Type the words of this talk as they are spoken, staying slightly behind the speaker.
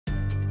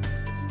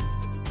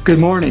Good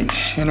morning.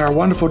 In our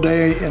wonderful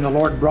Day in the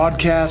Lord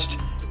broadcast,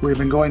 we've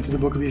been going through the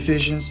book of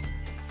Ephesians.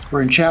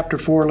 We're in chapter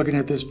 4, looking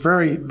at this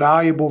very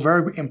valuable,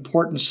 very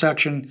important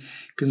section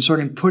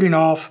concerning putting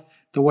off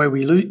the way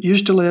we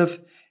used to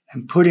live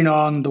and putting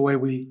on the way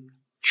we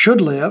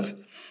should live,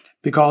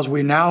 because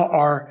we now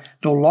are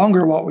no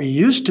longer what we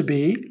used to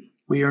be.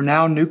 We are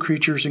now new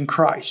creatures in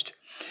Christ.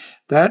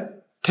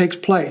 That takes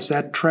place.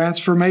 That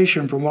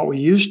transformation from what we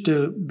used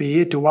to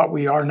be to what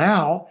we are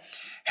now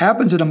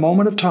happens in a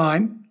moment of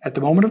time, at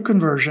the moment of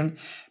conversion,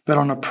 but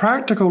on a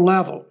practical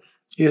level,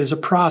 it is a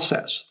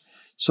process.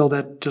 So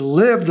that to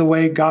live the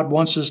way God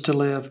wants us to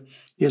live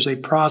is a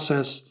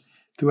process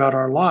throughout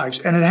our lives.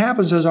 And it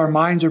happens as our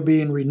minds are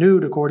being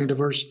renewed, according to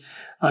verse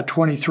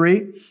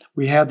 23.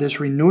 We have this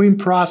renewing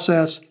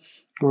process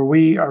where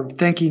we are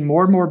thinking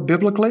more and more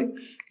biblically,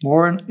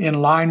 more in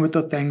line with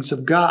the things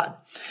of God.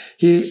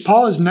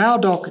 Paul is now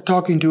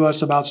talking to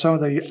us about some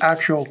of the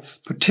actual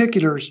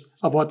particulars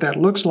of what that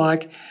looks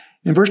like.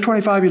 In verse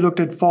 25, he looked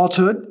at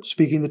falsehood,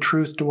 speaking the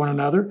truth to one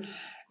another.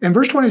 In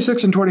verse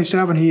 26 and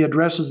 27, he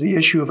addresses the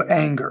issue of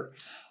anger.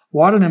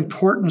 What an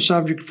important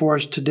subject for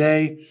us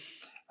today.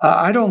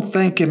 I don't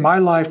think in my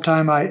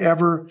lifetime I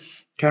ever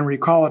can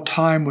recall a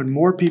time when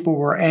more people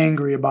were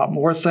angry about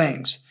more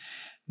things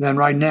than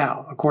right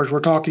now. Of course, we're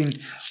talking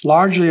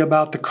largely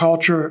about the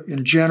culture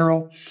in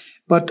general,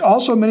 but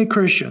also many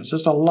Christians.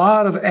 There's a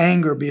lot of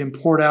anger being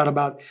poured out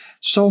about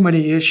so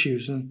many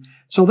issues. And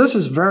so this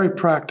is very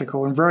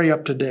practical and very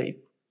up to date.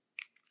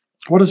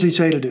 What does he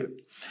say to do?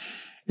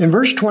 In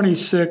verse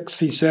 26,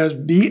 he says,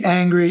 be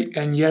angry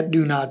and yet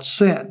do not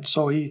sin.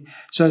 So he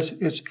says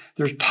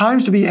there's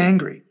times to be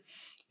angry.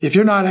 If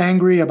you're not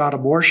angry about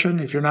abortion,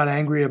 if you're not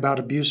angry about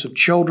abuse of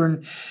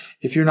children,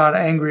 if you're not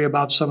angry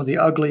about some of the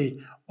ugly,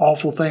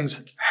 awful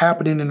things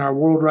happening in our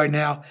world right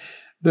now,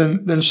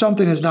 then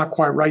something is not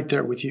quite right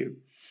there with you.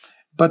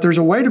 But there's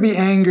a way to be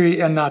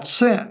angry and not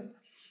sin.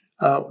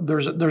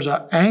 There's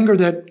an anger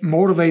that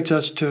motivates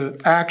us to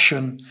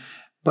action,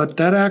 but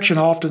that action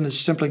often is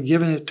simply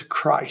giving it to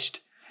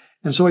Christ.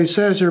 And so he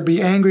says here,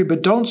 be angry,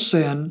 but don't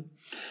sin.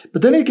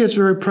 But then he gets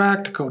very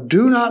practical.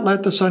 Do not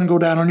let the sun go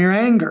down on your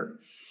anger.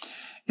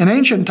 In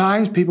ancient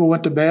times, people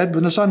went to bed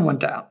when the sun went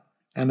down,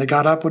 and they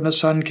got up when the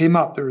sun came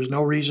up. There was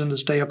no reason to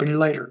stay up any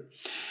later.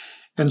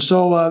 And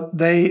so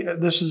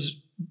this is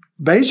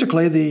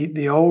basically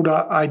the old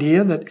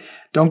idea that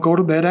don't go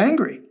to bed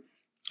angry.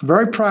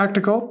 Very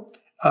practical.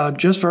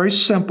 Just very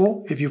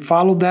simple. If you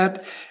followed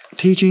that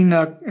teaching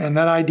and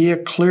that idea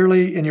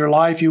clearly in your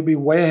life, you'll be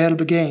way ahead of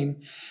the game.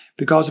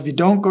 Because if you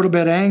don't go to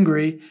bed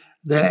angry,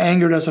 then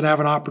anger doesn't have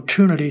an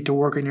opportunity to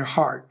work in your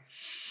heart.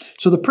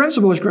 So the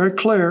principle is very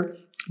clear.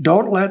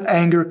 Don't let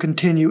anger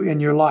continue in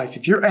your life.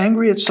 If you're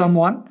angry at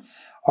someone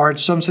or at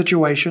some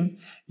situation,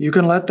 you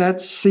can let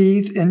that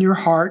seethe in your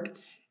heart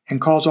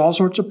and cause all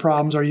sorts of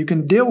problems, or you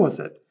can deal with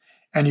it,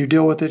 and you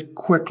deal with it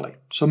quickly.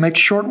 So make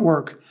short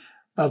work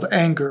of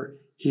anger.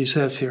 He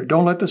says here,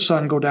 don't let the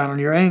sun go down on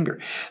your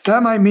anger.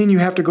 That might mean you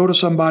have to go to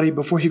somebody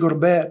before you go to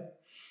bed.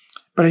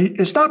 But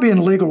it's not being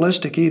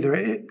legalistic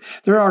either.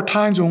 There are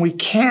times when we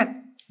can't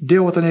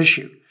deal with an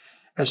issue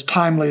as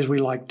timely as we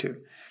like to.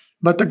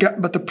 But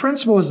the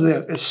principle is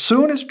this. As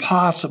soon as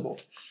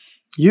possible,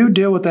 you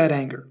deal with that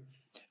anger.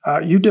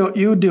 You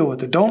deal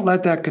with it. Don't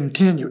let that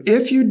continue.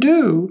 If you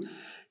do,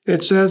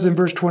 it says in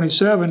verse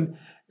 27,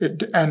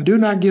 and do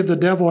not give the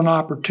devil an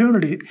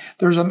opportunity.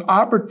 There's an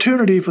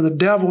opportunity for the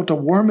devil to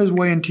worm his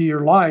way into your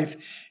life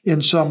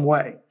in some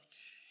way.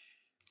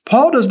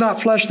 Paul does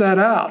not flesh that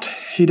out.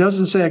 He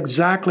doesn't say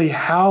exactly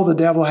how the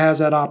devil has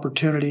that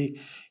opportunity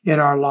in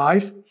our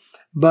life,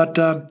 but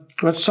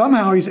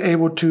somehow he's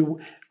able to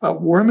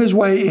worm his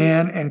way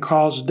in and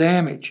cause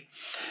damage.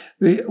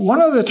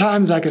 One of the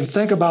times I can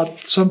think about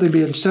something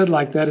being said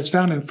like that is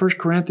found in 1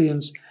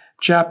 Corinthians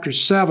chapter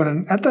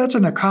 7, and that's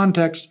in the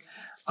context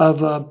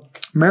of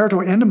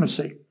marital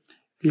intimacy.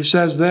 He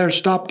says there,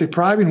 stop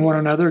depriving one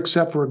another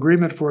except for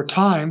agreement for a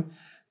time,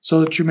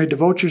 so that you may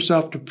devote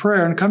yourself to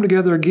prayer and come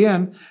together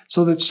again,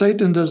 so that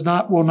Satan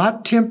will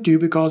not tempt you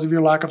because of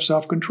your lack of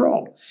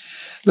self-control.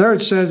 There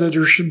it says that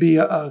there should be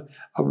a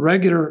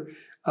regular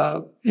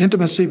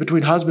intimacy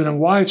between husband and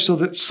wife, so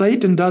that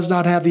Satan does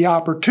not have the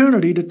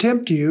opportunity to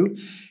tempt you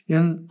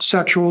in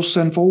sexual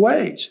sinful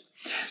ways.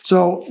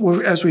 So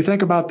as we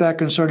think about that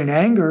concerning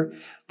anger,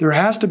 there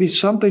has to be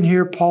something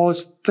here Paul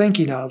is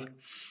thinking of,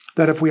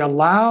 that if we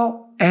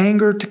allow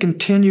anger to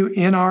continue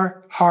in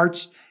our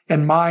hearts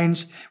and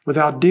minds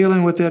without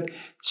dealing with it,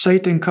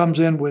 Satan comes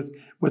in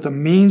with a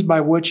means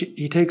by which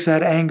he takes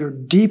that anger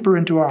deeper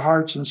into our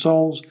hearts and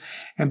souls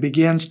and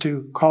begins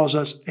to cause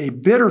us a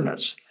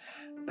bitterness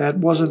that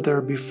wasn't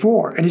there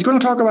before. And he's going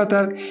to talk about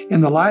that in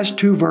the last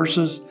two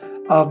verses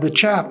of the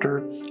chapter,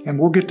 and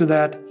we'll get to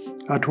that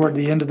toward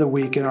the end of the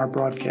week in our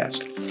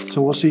broadcast.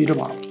 So we'll see you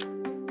tomorrow.